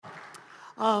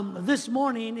This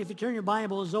morning, if you turn your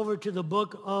Bibles over to the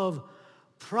book of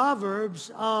Proverbs,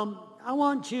 I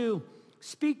want to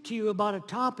speak to you about a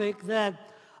topic that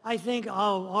I think,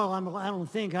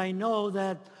 I know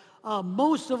that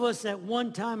most of us at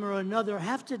one time or another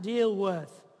have to deal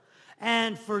with.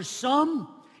 And for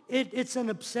some, it's an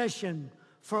obsession.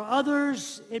 For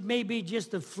others, it may be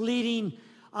just a fleeting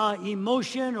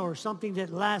emotion or something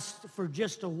that lasts for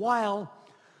just a while.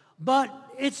 But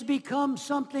it's become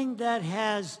something that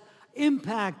has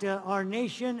impacted our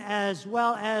nation as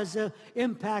well as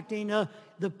impacting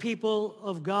the people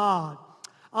of God.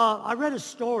 I read a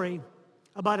story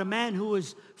about a man who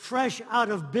was fresh out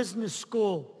of business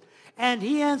school. And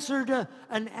he answered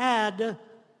an ad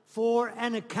for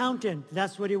an accountant.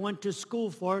 That's what he went to school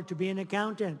for, to be an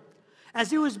accountant. As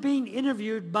he was being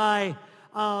interviewed by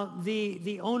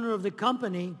the owner of the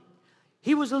company,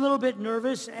 he was a little bit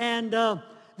nervous, and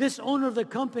this owner of the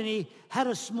company had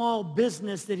a small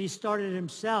business that he started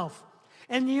himself.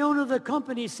 And the owner of the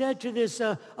company said to this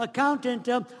accountant,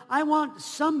 I want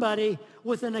somebody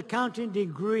with an accounting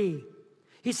degree.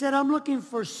 He said, I'm looking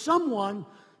for someone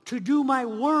to do my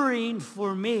worrying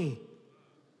for me.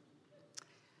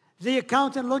 The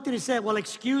accountant looked at him and said, well,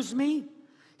 excuse me?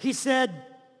 He said,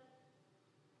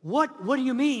 what do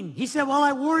you mean? He said, well,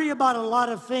 I worry about a lot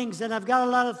of things, and I've got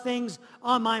a lot of things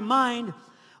on my mind,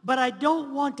 but I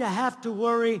don't want to have to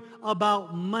worry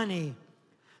about money.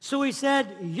 So he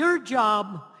said, your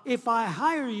job, if I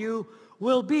hire you,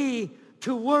 will be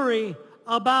to worry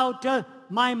about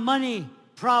my money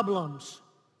problems.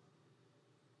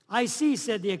 I see,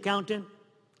 said the accountant.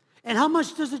 And how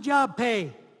much does the job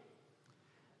pay?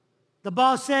 The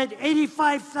boss said,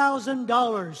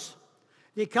 $85,000.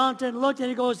 The accountant looked and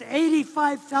he goes,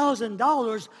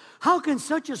 $85,000? How can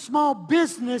such a small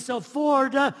business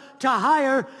afford to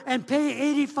hire and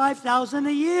pay $85,000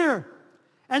 a year?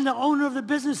 And the owner of the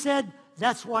business said,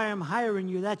 that's why I'm hiring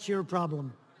you. That's your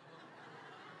problem.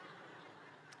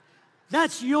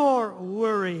 That's your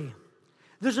worry.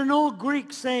 There's an old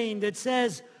Greek saying that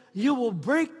says, you will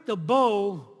break the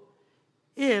bow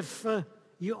if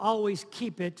you always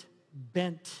keep it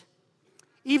bent.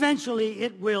 Eventually,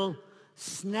 it will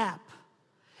snap.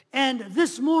 And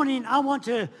this morning, I want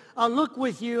to look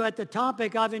with you at the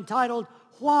topic I've entitled,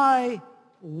 Why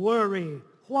Worry?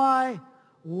 Why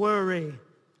Worry?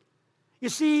 You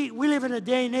see, we live in a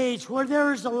day and age where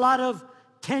there is a lot of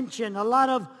tension, a lot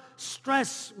of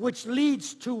stress, which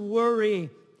leads to worry.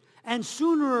 And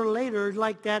sooner or later,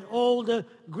 like that old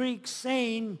Greek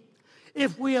saying,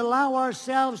 if we allow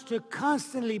ourselves to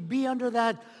constantly be under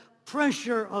that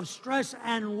pressure of stress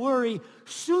and worry,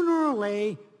 sooner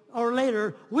or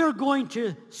later, we're going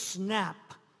to snap.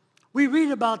 We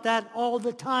read about that all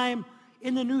the time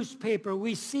in the newspaper.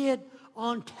 We see it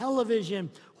on television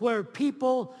where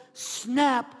people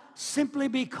snap simply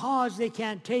because they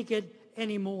can't take it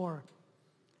anymore.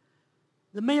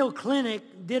 The Mayo Clinic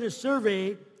did a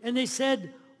survey, and they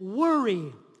said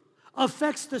worry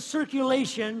affects the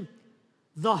circulation,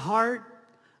 the heart,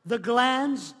 the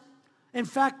glands, in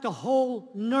fact, the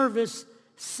whole nervous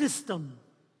system.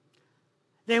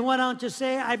 They went on to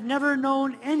say, I've never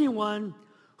known anyone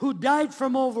who died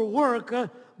from overwork,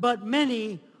 but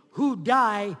many who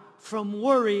die from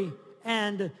worry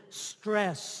and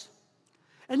stress.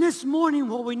 And this morning,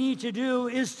 what we need to do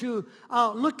is to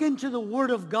look into the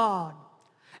Word of God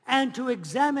and to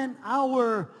examine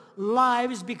our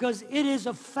lives, because it is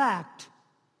a fact,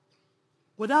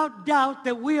 without doubt,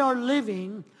 that we are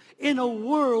living in a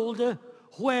world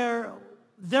where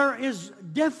there is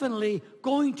definitely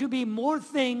going to be more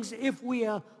things if we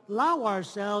allow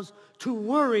ourselves to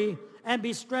worry and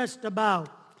be stressed about.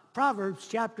 Proverbs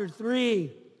chapter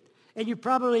 3. And you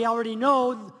probably already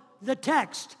know the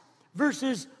text,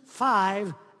 verses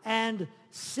 5 and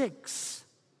 6.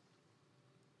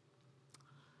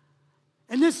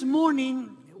 And this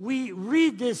morning, we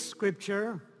read this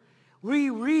scripture. We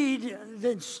read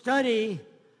and study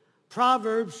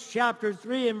Proverbs chapter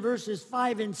 3 and verses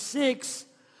 5 and 6.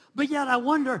 But yet I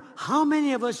wonder how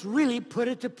many of us really put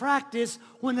it to practice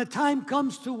when the time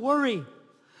comes to worry.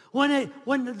 When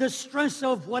the stress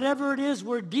of whatever it is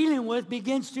we're dealing with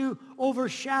begins to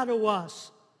overshadow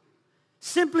us.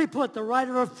 Simply put, the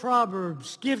writer of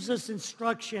Proverbs gives us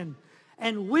instruction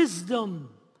and wisdom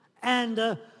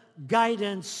and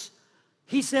guidance.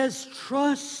 He says,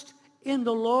 trust in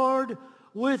the Lord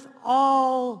with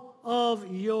all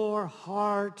of your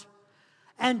heart,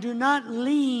 and do not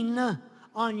lean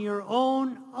on your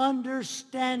own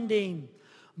understanding,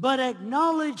 but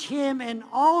acknowledge him in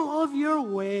all of your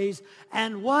ways,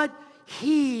 and what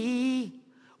he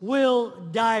will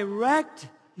direct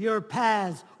your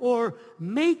paths, or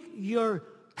make your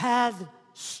path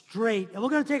straight. And we're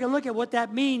going to take a look at what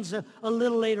that means a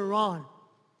little later on.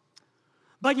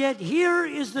 But yet here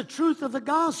is the truth of the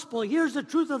gospel. Here's the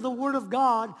truth of the Word of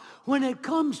God when it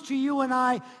comes to you and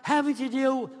I having to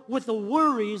deal with the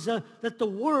worries that the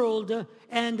world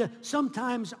and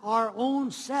sometimes our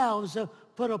own selves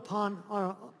put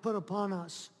upon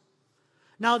us.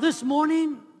 Now this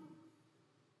morning,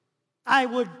 I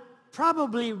would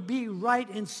probably be right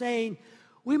in saying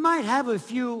we might have a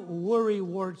few worry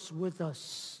warts with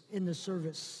us in the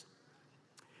service.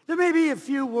 There may be a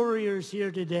few worriers here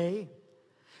today.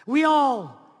 We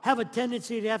all have a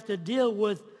tendency to have to deal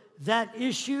with that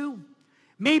issue.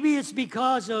 Maybe it's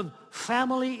because of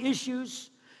family issues.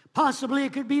 Possibly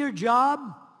it could be your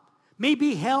job.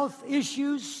 Maybe health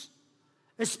issues,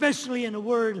 especially in a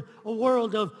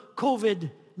world of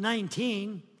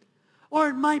COVID-19. Or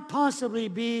it might possibly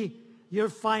be your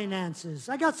finances.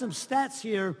 I got some stats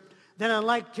here that I'd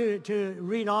like to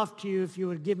read off to you if you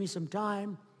would give me some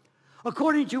time.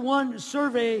 According to one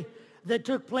survey that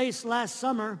took place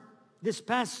this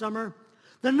past summer,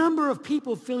 the number of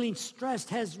people feeling stressed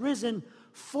has risen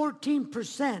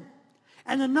 14%,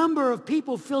 and the number of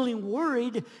people feeling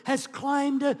worried has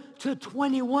climbed to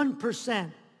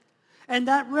 21%. And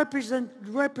that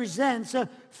represents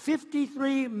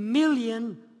 53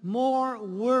 million more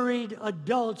worried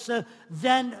adults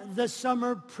than the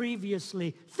summer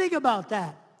previously. Think about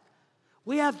that.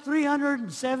 We have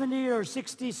 370 or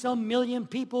 60 some million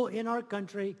people in our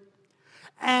country,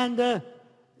 and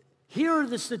here are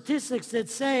the statistics that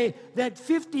say that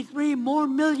 53 more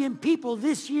million people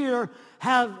this year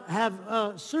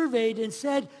have surveyed and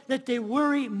said that they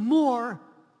worry more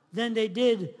than they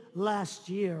did last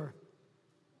year.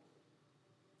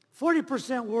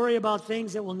 40% worry about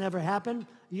things that will never happen.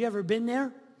 You ever been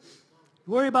there?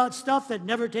 Worry about stuff that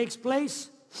never takes place.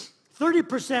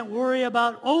 30% worry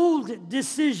about old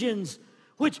decisions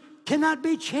which cannot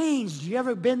be changed. You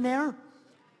ever been there?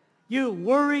 You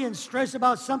worry and stress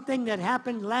about something that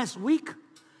happened last week,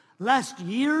 last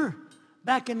year,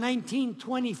 back in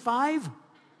 1925.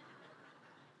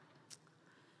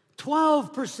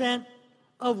 12%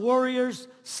 of worriers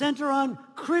center on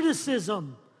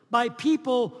criticism by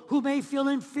people who may feel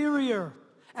inferior,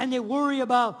 and they worry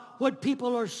about what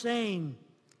people are saying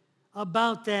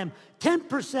about them.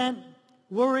 10%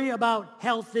 worry about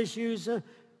health issues,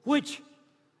 which,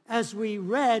 as we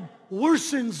read,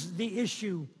 worsens the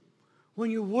issue. When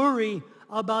you worry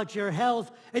about your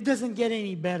health, it doesn't get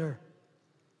any better.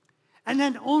 And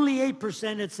then only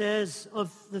 8%, it says,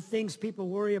 of the things people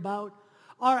worry about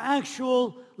are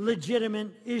actual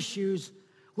legitimate issues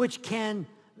which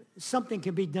something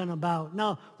can be done about.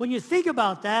 Now, when you think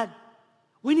about that,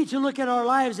 we need to look at our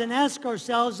lives and ask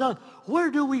ourselves, where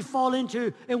do we fall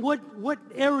into, and what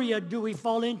area do we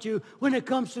fall into when it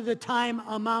comes to the time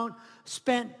amount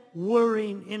spent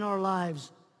worrying in our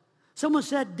lives? Someone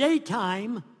said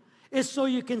daytime is so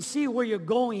you can see where you're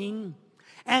going,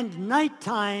 and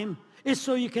nighttime is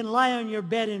so you can lie on your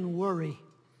bed and worry.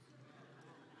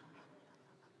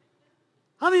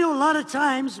 How many know a lot of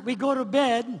times we go to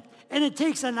bed and it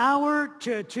takes an hour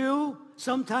to 2,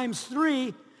 sometimes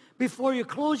 3, before you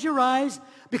close your eyes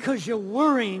because you're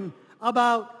worrying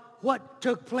about what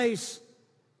took place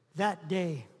that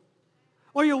day.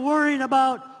 Or you're worrying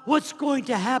about what's going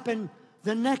to happen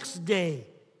the next day.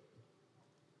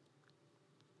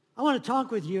 I want to talk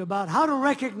with you about how to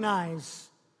recognize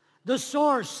the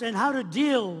source and how to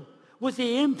deal with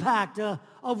the impact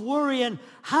of worry and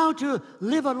how to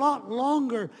live a lot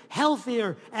longer,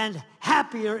 healthier, and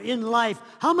happier in life.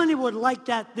 How many would like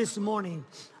that this morning?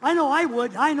 I know I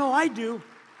would. I know I do.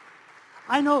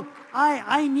 I know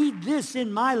I need this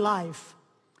in my life.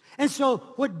 And so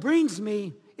what brings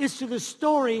me is to the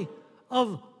story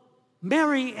of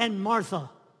Mary and Martha,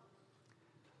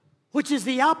 which is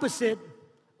the opposite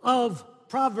of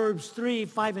Proverbs 3,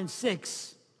 5, and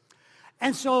 6.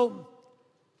 And so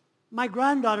my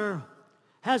granddaughter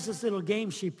has this little game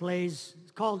she plays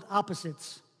called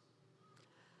Opposites.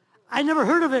 I never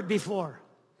heard of it before.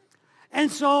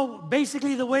 And so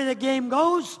basically the way the game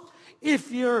goes,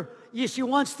 if she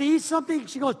wants to eat something,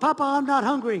 she goes, "Papa, I'm not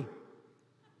hungry."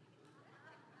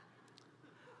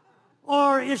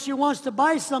 Or if she wants to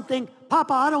buy something,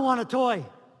 "Papa, I don't want a toy."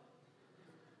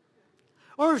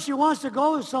 Or if she wants to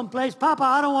go someplace, "Papa,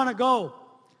 I don't want to go."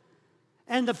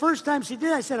 And the first time she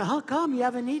did, I said, "How come you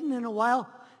haven't eaten in a while?"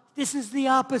 "This is the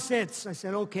opposites." I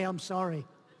said, "Okay, I'm sorry."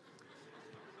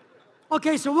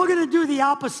 Okay, so we're going to do the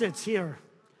opposites here.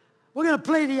 We're going to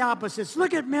play the opposites.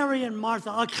 Look at Mary and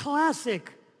Martha, a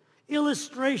classic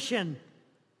illustration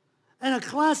and a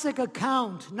classic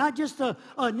account, not just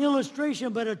an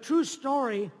illustration, but a true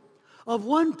story of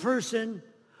one person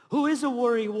who is a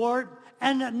worrywart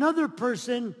and another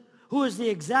person who is the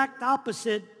exact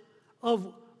opposite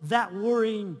of that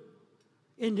worrying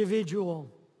individual.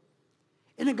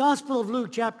 In the Gospel of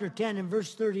Luke, chapter 10, and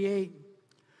verse 38,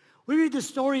 we read the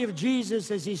story of Jesus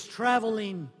as he's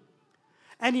traveling,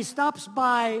 and he stops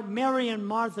by Mary and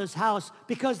Martha's house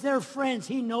because they're friends.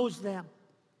 He knows them.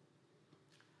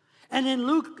 And in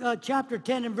Luke chapter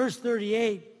 10 and verse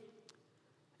 38,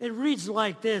 it reads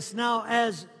like this. Now,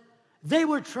 as they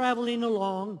were traveling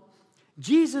along,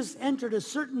 Jesus entered a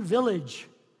certain village,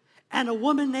 and a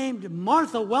woman named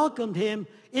Martha welcomed him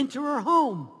into her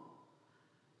home.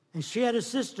 And she had a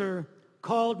sister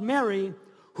called Mary,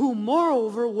 who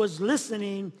moreover was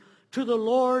listening to the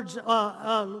Lord's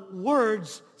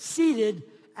words seated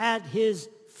at his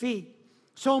feet.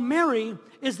 So Mary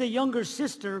is the younger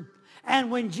sister,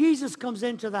 and when Jesus comes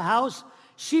into the house,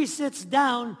 she sits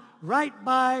down right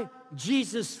by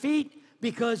Jesus' feet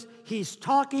because he's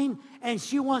talking, and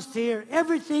she wants to hear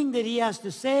everything that he has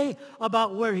to say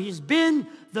about where he's been,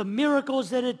 the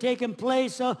miracles that have taken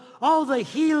place, all the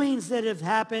healings that have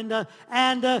happened,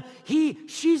 and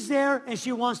she's there and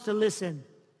she wants to listen.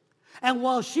 And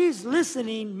while she's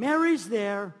listening, Mary's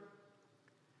there.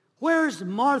 Where's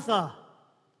Martha?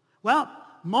 Well,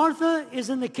 Martha is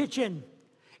in the kitchen,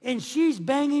 and she's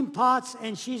banging pots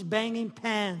and she's banging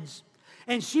pans.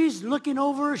 And she's looking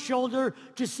over her shoulder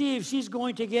to see if she's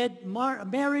going to get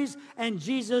Mary's and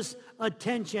Jesus'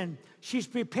 attention. She's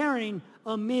preparing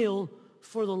a meal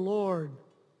for the Lord.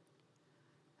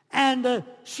 And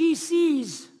she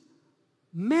sees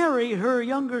Mary, her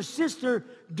younger sister,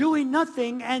 doing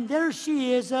nothing, and there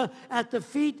she is at the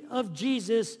feet of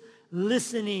Jesus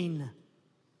listening.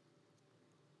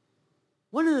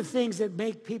 One of the things that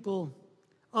make people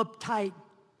uptight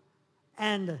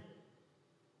and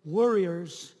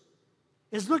worriers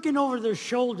is looking over their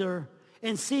shoulder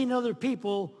and seeing other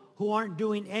people who aren't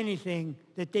doing anything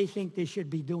that they think they should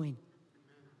be doing.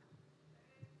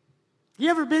 You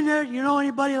ever been there? You know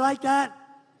anybody like that?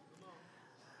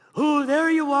 Who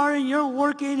there you are and you're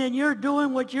working and you're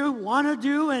doing what you want to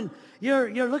do, and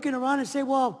you're looking around and say,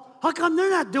 well, how come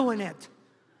they're not doing it?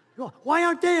 Why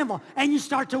aren't they involved? And you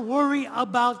start to worry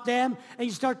about them and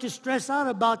you start to stress out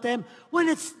about them when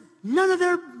it's none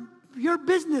of your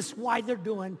business why they're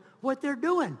doing what they're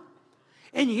doing.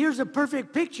 And here's a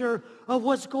perfect picture of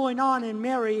what's going on in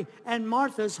Mary and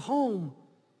Martha's home.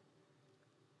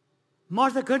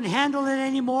 Martha couldn't handle it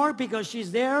anymore because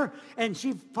she's there, and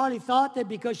she probably thought that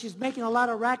because she's making a lot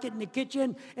of racket in the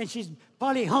kitchen and she's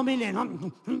probably humming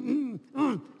and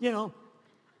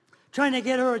trying to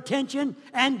get her attention,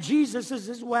 and Jesus is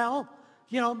as well.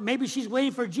 Maybe she's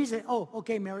waiting for Jesus. Oh,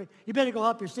 okay, Mary, you better go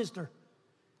help your sister.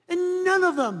 And none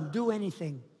of them do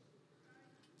anything.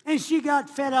 And she got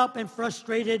fed up and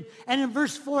frustrated. And in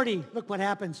verse 40, look what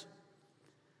happens.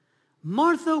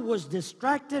 Martha was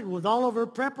distracted with all of her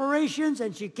preparations,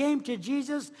 and she came to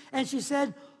Jesus and she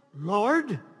said,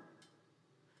 Lord,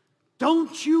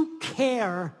 don't you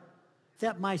care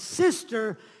that my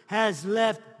sister has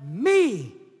left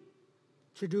me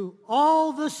to do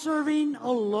all the serving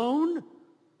alone?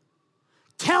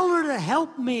 Tell her to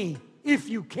help me if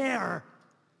you care.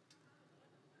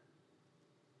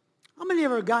 How many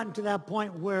ever gotten to that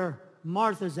point where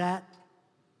Martha's at?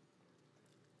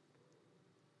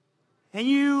 And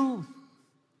you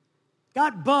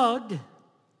got bugged,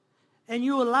 and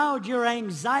you allowed your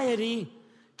anxiety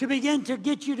to begin to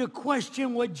get you to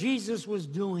question what Jesus was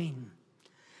doing.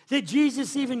 That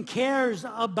Jesus even cares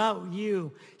about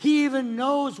you. He even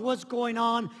knows what's going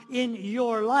on in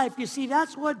your life. You see,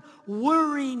 that's what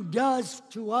worrying does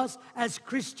to us as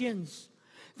Christians.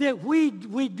 That we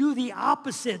do the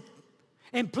opposite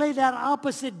and play that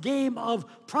opposite game of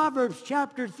Proverbs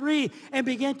chapter 3 and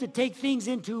begin to take things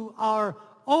into our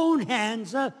own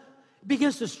hands,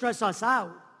 begins to stress us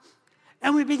out.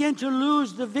 And we begin to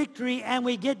lose the victory, and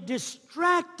we get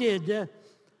distracted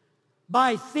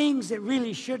by things that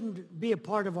really shouldn't be a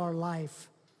part of our life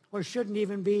or shouldn't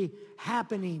even be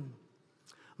happening.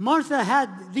 Martha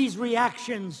had these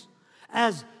reactions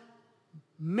as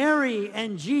Mary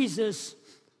and Jesus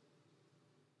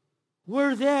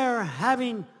were there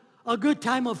having a good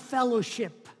time of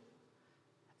fellowship.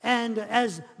 And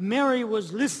as Mary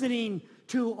was listening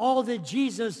to all that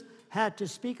Jesus had to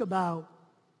speak about,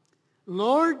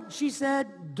 Lord, she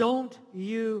said, don't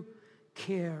you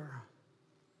care?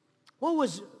 What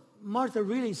was Martha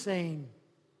really saying?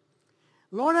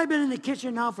 Lord, I've been in the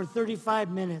kitchen now for 35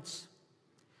 minutes.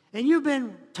 And you've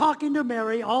been talking to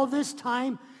Mary all this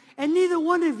time, And neither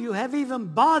one of you have even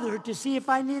bothered to see if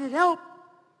I needed help,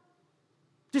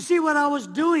 to see what I was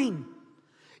doing.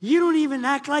 You don't even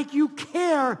act like you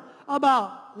care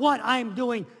about what I'm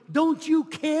doing. Don't you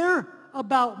care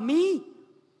about me?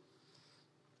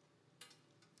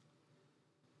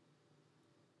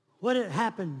 What had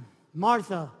happened?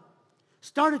 Martha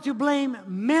started to blame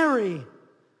Mary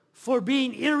for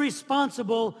being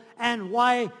irresponsible and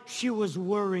why she was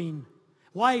worrying,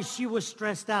 why she was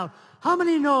stressed out. How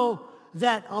many know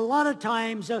that a lot of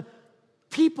times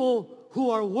people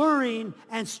who are worrying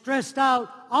and stressed out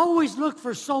always look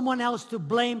for someone else to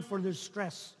blame for their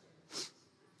stress?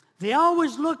 They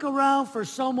always look around for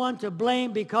someone to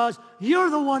blame because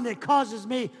you're the one that causes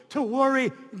me to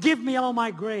worry. Give me all my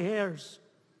gray hairs.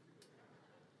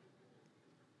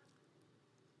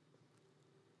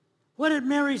 What did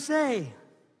Mary say?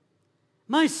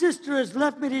 My sister has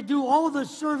left me to do all the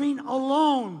serving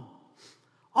alone.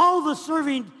 All the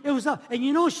serving, it was, and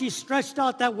you know she stretched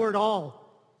out that word all.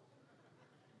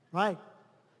 Right?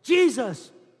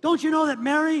 Jesus, don't you know that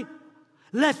Mary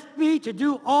left me to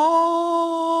do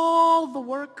all the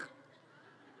work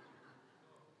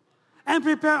and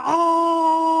prepare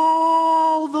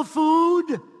all the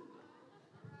food?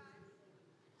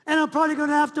 And I'm probably going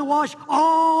to have to wash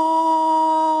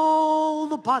all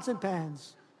the pots and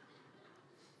pans.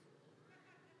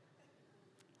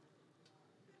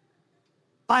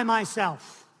 By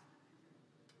myself.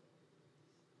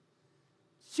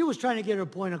 She was trying to get her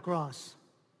point across.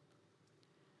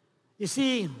 You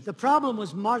see, the problem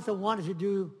was Martha wanted to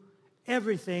do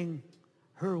everything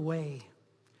her way.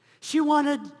 She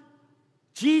wanted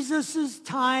Jesus'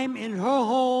 time in her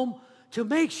home to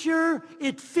make sure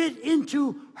it fit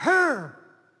into her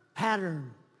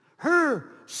pattern, her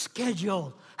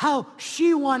schedule, how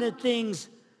she wanted things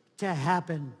to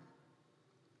happen.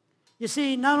 You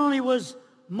see, not only was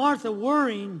Martha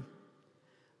worrying,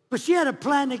 but she had a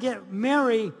plan to get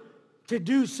Mary to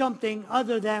do something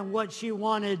other than what she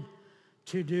wanted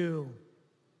to do.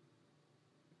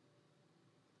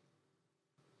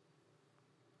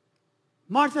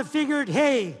 Martha figured,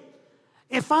 hey,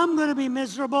 if I'm going to be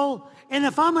miserable and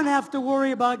if I'm going to have to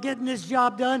worry about getting this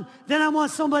job done, then I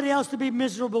want somebody else to be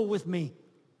miserable with me.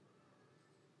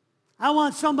 I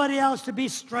want somebody else to be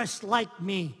stressed like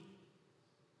me.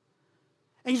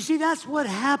 And you see, that's what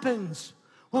happens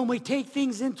when we take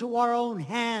things into our own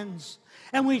hands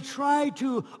and we try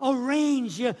to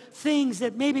arrange things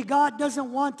that maybe God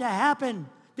doesn't want to happen,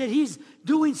 that He's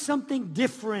doing something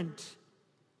different.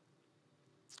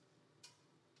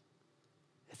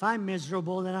 If I'm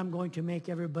miserable, then I'm going to make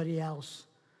everybody else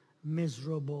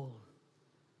miserable.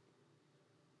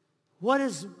 What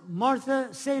does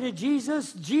Martha say to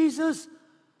Jesus? Jesus,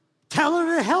 tell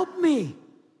her to help me.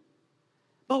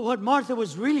 But what Martha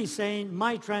was really saying,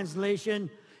 my translation,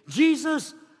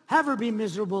 Jesus, have her be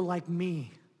miserable like me.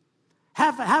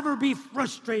 Have her be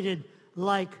frustrated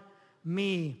like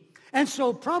me. And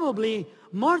so probably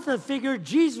Martha figured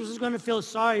Jesus was going to feel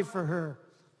sorry for her.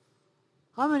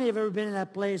 How many have ever been in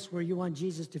that place where you want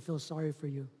Jesus to feel sorry for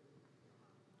you?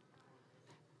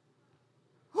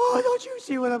 Oh, don't you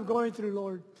see what I'm going through,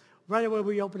 Lord? Right away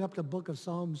we open up the book of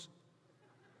Psalms.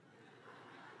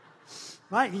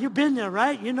 Right? You've been there,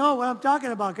 right? You know what I'm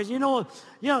talking about. Because you know,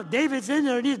 David's in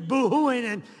there and he's boo-hooing.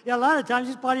 And a lot of times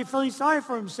he's probably feeling sorry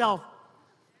for himself.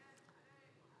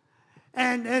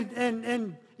 And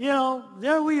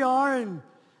there we are. And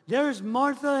there's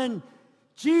Martha and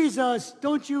Jesus,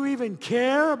 don't you even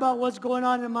care about what's going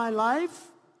on in my life?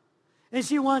 And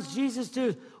she wants Jesus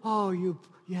to,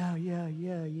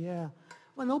 yeah.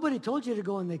 Well, nobody told you to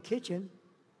go in the kitchen.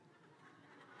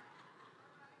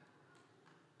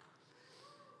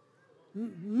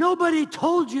 Nobody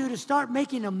told you to start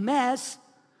making a mess.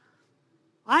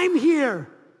 I'm here.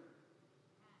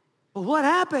 But what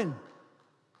happened?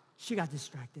 She got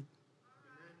distracted.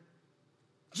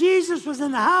 Jesus was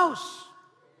in the house.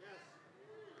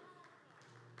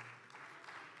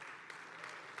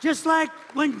 Just like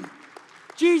when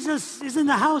Jesus is in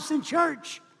the house in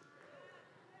church.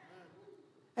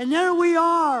 And there we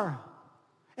are.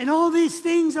 And all these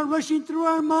things are rushing through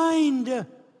our mind.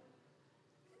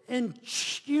 And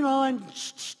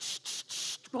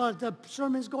while the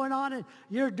sermon's going on, and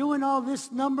you're doing all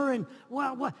this number, and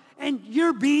and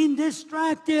you're being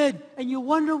distracted, and you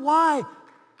wonder why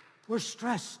we're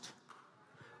stressed.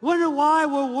 Wonder why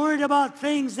we're worried about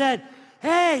things that,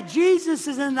 hey, Jesus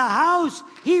is in the house.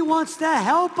 He wants to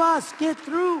help us get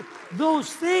through those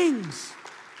things.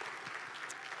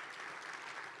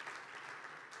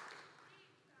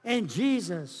 And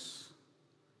Jesus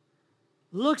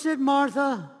looks at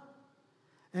Martha,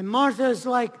 and Martha is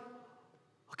like,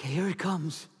 okay, here it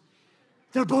comes.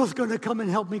 They're both going to come and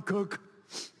help me cook.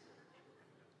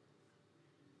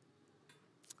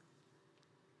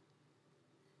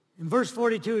 In verse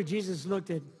 42, Jesus looked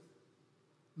at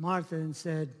Martha and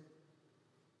said,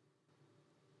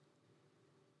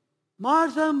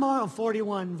 Martha, Martha,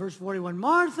 41, verse 41,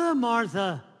 Martha,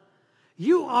 Martha,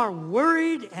 you are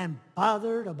worried and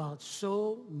bothered about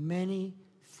so many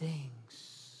things.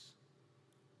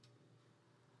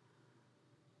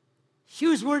 She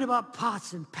was worried about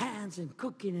pots and pans and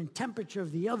cooking and temperature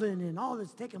of the oven and all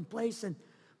that's taking place and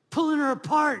pulling her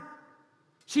apart.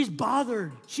 She's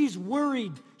bothered. She's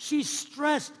worried. She's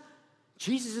stressed.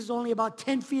 Jesus is only about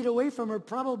 10 feet away from her,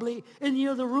 probably in the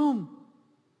other room.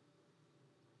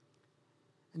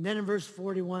 And then in verse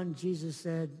 41, Jesus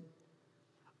said,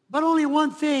 but only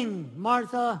one thing,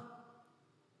 Martha.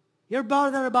 You're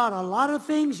bothered about a lot of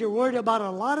things. You're worried about a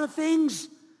lot of things.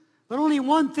 But only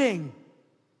one thing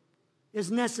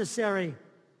is necessary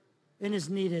and is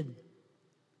needed.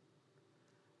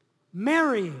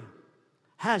 Mary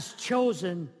has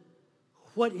chosen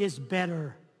what is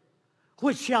better,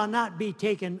 which shall not be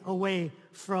taken away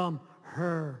from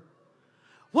her.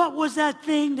 What was that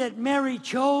thing that Mary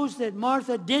chose that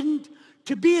Martha didn't?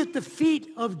 To be at the feet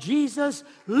of Jesus,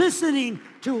 listening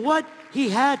to what he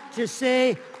had to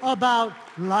say about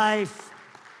life.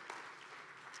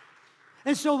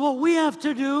 And so what we have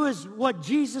to do is what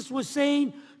Jesus was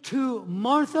saying to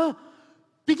Martha.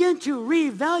 Begin to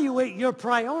reevaluate your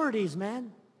priorities,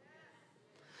 man.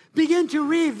 Begin to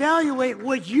reevaluate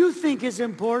what you think is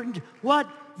important, what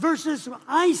versus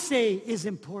I say is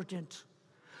important.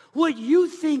 What you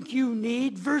think you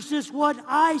need versus what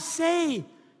I say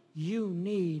you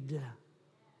need.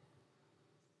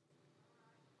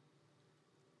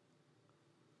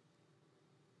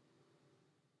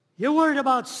 You're worried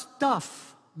about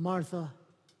stuff, Martha.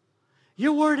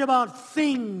 You're worried about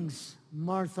things,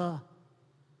 Martha.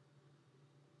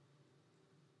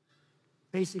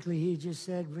 Basically, he just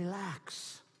said,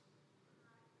 relax.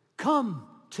 Come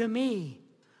to me.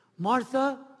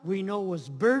 Martha, we know, was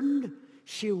burdened.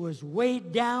 She was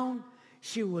weighed down.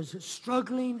 She was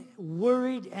struggling,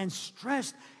 worried, and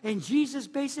stressed. And Jesus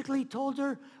basically told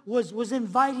her, was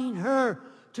inviting her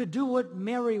to do what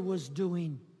Mary was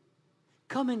doing.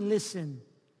 Come and listen,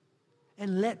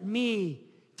 and let me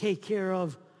take care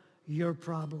of your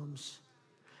problems.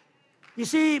 You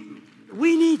see,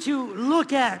 we need to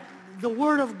look at the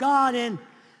Word of God and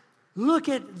look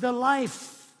at the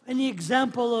life and the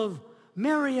example of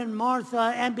Mary and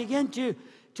Martha and begin to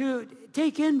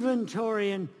take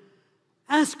inventory and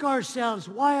ask ourselves,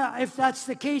 why, if that's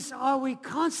the case, are we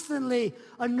constantly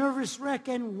a nervous wreck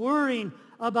and worrying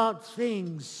about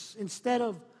things instead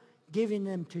of giving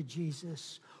them to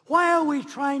Jesus? Why are we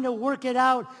trying to work it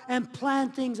out and plan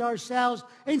things ourselves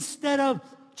instead of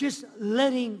just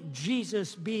letting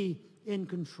Jesus be in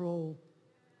control?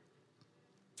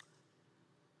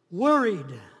 Worried.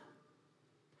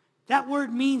 That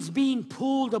word means being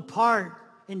pulled apart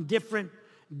in different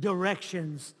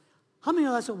directions. How many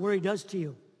know that's what worry does to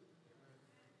you?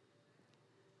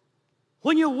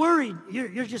 When you're worried,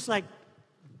 you're just like,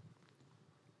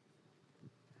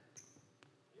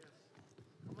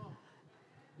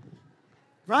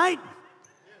 right?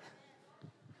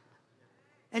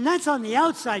 And that's on the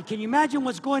outside. Can you imagine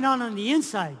what's going on the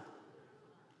inside?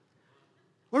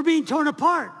 We're being torn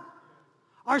apart.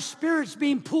 Our spirit's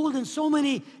being pulled in so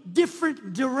many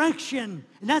different directions.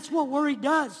 And that's what worry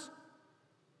does.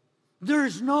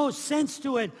 There's no sense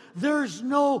to it. There's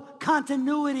no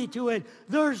continuity to it.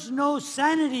 There's no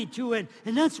sanity to it.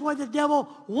 And that's why the devil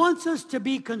wants us to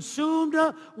be consumed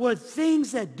with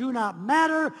things that do not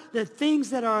matter, the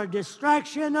things that are a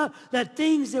distraction, the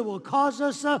things that will cause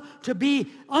us to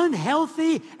be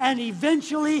unhealthy and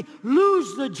eventually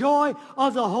lose the joy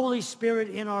of the Holy Spirit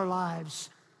in our lives.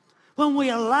 When we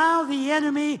allow the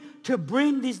enemy to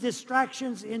bring these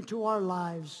distractions into our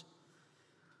lives.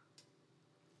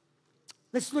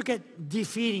 Let's look at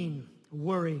defeating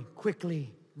worry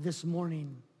quickly this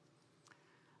morning.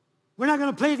 We're not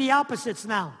going to play the opposites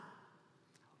now.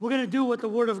 We're going to do what the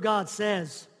Word of God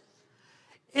says.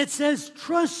 It says,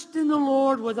 trust in the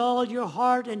Lord with all your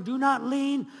heart and do not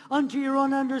lean unto your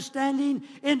own understanding.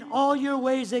 In all your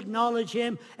ways acknowledge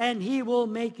Him and He will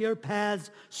make your paths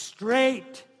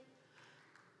straight.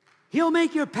 He'll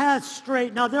make your path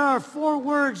straight. Now, there are 4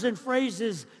 words and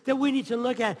phrases that we need to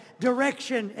look at.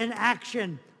 Direction and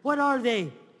action. What are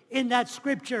they in that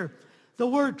scripture? The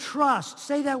word trust.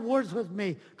 Say that word with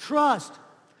me. Trust.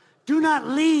 Do not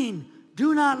lean.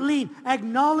 Do not lean.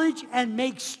 Acknowledge and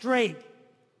make straight.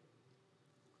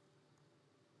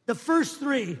 The first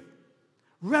 3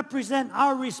 represent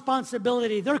our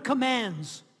responsibility. They're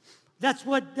commands. That's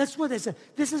what they said.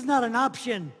 This is not an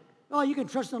option. Oh, you can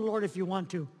trust in the Lord if you want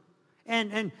to.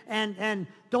 And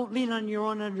don't lean on your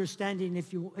own understanding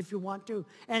if you want to.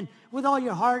 And with all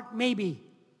your heart, maybe.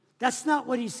 That's not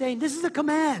what he's saying. This is a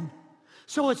command.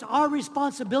 So it's our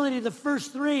responsibility, the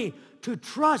first three, to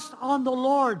trust on the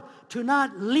Lord, to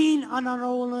not lean on our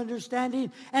own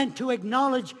understanding, and to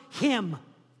acknowledge him.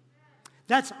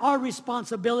 That's our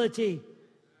responsibility.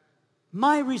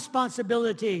 My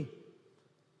responsibility.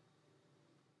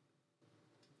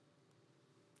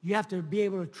 You have to be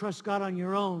able to trust God on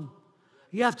your own.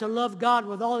 You have to love God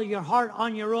with all of your heart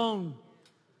on your own.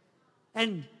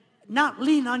 And not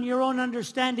lean on your own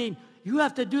understanding. You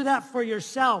have to do that for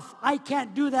yourself. I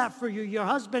can't do that for you. Your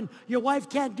husband, your wife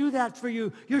can't do that for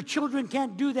you. Your children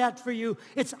can't do that for you.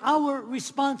 It's our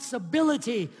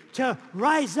responsibility to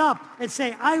rise up and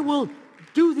say, I will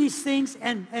do these things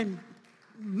and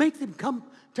make them come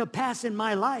to pass in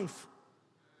my life.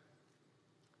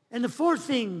 And the fourth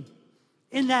thing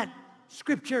in that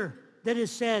scripture that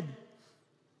is said,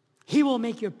 he will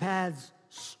make your paths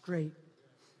straight.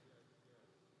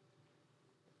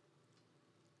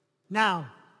 Now,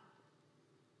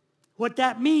 what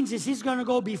that means is he's going to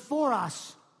go before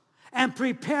us and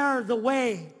prepare the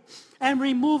way and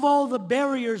remove all the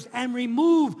barriers and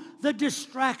remove the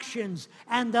distractions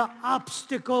and the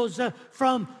obstacles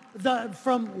from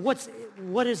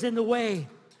what is in the way.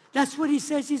 That's what he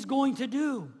says he's going to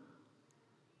do.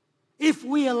 If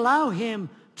we allow him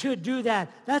to do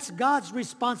that, that's God's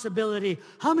responsibility.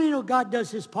 How many know God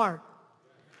does his part?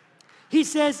 He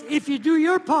says, if you do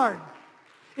your part,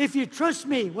 if you trust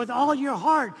me with all your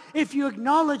heart, if you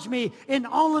acknowledge me in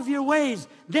all of your ways,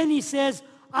 then he says,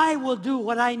 I will do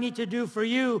what I need to do for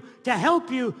you, to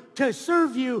help you, to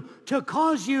serve you, to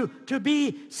cause you to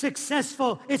be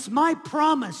successful. It's my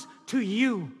promise to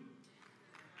you.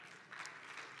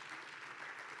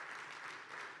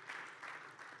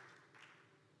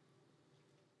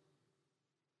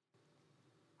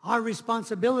 Our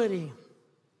responsibility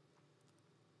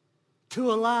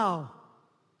to allow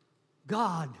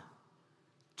God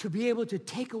to be able to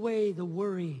take away the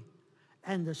worry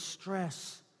and the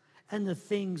stress and the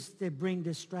things that bring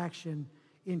distraction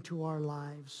into our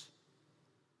lives.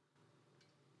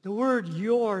 The word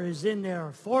your is in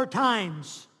there 4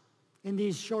 times in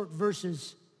these short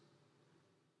verses.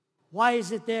 Why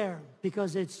is it there?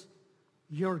 Because it's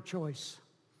your choice.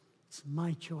 It's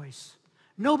my choice.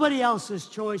 Nobody else's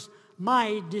choice.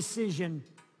 My decision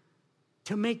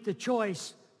to make the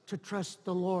choice to trust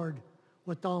the Lord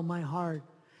with all my heart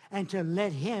and to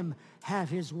let him have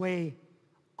his way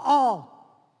all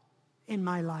in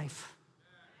my life.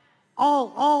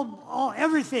 All,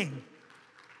 everything.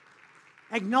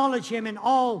 Acknowledge him in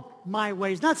all my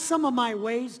ways. Not some of my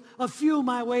ways, a few of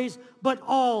my ways, but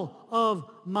all of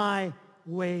my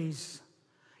ways.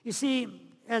 You see,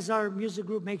 as our music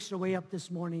group makes their way up this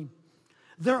morning,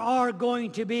 there are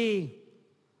going to be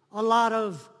a lot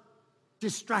of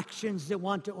distractions that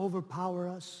want to overpower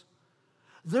us.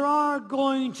 There are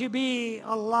going to be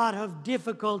a lot of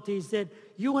difficulties that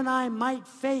you and I might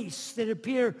face that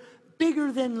appear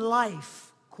bigger than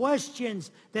life. Questions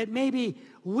that maybe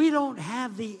we don't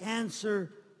have the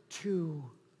answer to.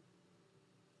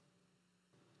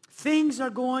 Things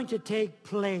are going to take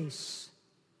place.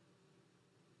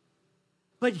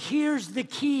 But here's the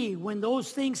key. When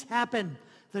those things happen,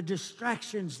 the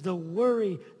distractions, the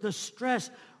worry, the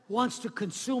stress wants to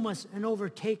consume us and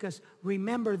overtake us.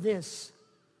 Remember this,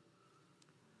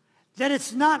 that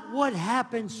it's not what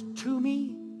happens to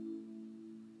me,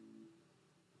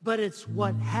 but it's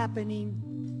what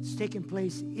is taking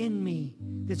place in me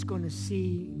that's going to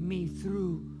see me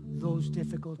through those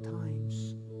difficult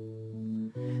times.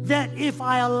 That if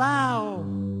I allow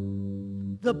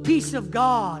the peace of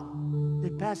God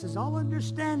that passes all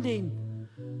understanding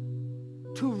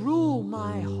to rule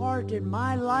my heart and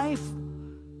my life,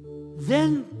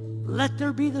 then let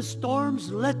there be the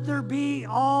storms, let there be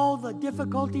all the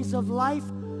difficulties of life,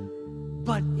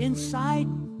 but inside,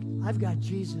 I've got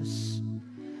Jesus,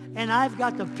 and I've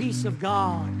got the peace of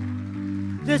God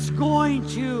that's going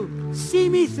to see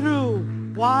me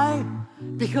through. Why?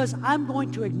 Because I'm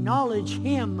going to acknowledge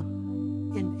him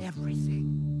in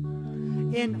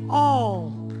everything, in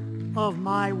all of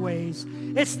my ways.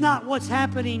 It's not what's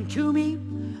happening to me,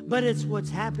 but it's what's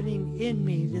happening in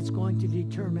me that's going to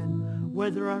determine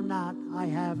whether or not I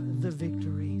have the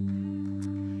victory.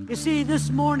 You see, this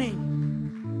morning,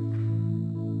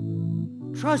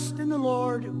 trust in the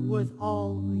Lord with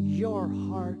all your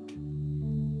heart.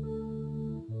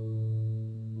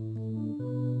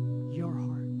 Your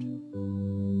heart.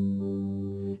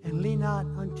 And lean not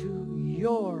unto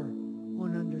your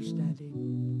own understanding,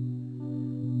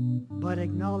 but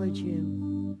acknowledge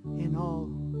him in all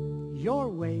your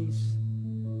ways,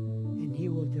 and he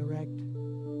will direct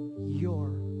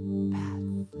your path.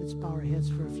 Let's bow our heads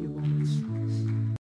for a few moments.